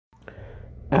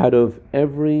Out of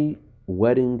every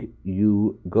wedding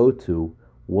you go to,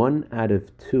 1 out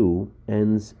of 2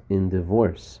 ends in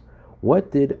divorce.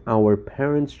 What did our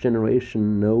parents'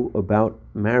 generation know about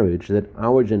marriage that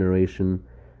our generation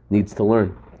needs to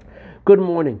learn? Good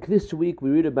morning. This week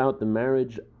we read about the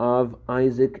marriage of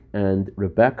Isaac and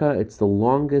Rebekah. It's the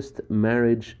longest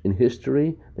marriage in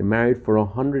history. They're married for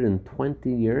 120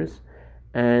 years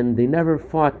and they never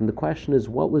fought. And the question is,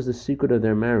 what was the secret of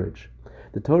their marriage?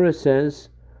 The Torah says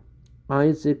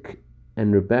Isaac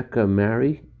and Rebekah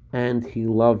marry, and he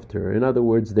loved her. In other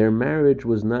words, their marriage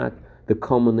was not the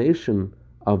culmination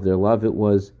of their love, it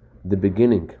was the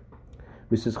beginning.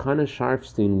 Mrs. Hannah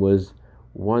Sharfstein was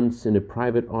once in a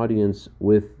private audience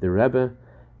with the Rebbe,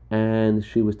 and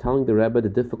she was telling the Rebbe the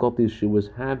difficulties she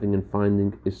was having in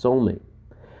finding a soulmate.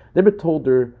 The Rebbe told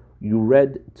her, "You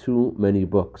read too many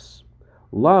books.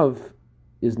 Love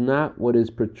is not what is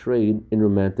portrayed in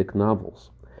romantic novels.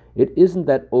 It isn't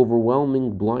that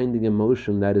overwhelming, blinding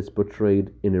emotion that is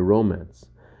portrayed in a romance.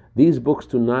 These books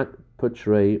do not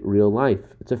portray real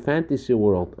life. It's a fantasy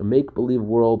world, a make-believe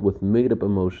world with made-up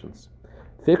emotions.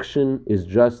 Fiction is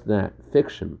just that,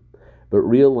 fiction, but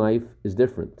real life is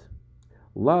different.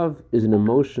 Love is an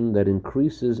emotion that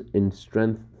increases in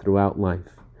strength throughout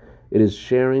life. It is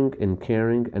sharing and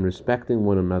caring and respecting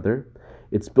one another.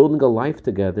 It's building a life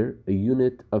together, a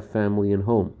unit of family and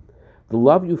home. The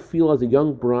love you feel as a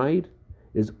young bride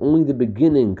is only the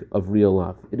beginning of real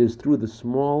love. It is through the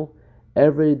small,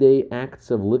 everyday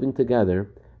acts of living together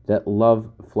that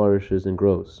love flourishes and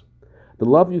grows. The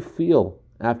love you feel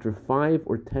after 5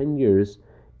 or 10 years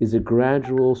is a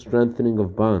gradual strengthening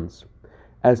of bonds.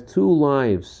 As two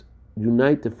lives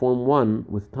unite to form one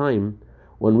with time,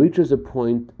 one reaches a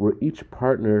point where each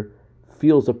partner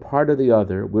feels a part of the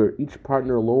other, where each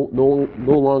partner no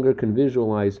longer can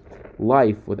visualize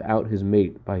life without his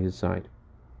mate by his side.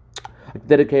 I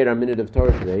dedicate our minute of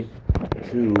Torah today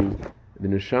to the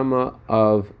neshama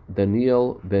of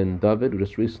Daniel ben David, who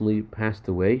just recently passed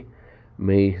away.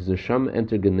 May his neshama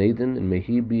enter Gan Eden, and may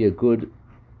he be a good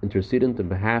intercedent on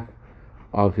behalf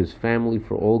of his family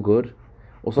for all good.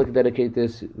 Also like to dedicate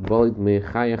this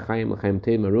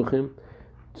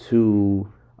to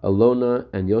Alona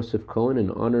and Yosef Cohen in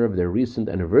honor of their recent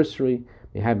anniversary.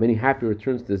 May have many happy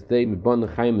returns to this day.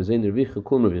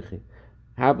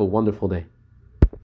 Have a wonderful day.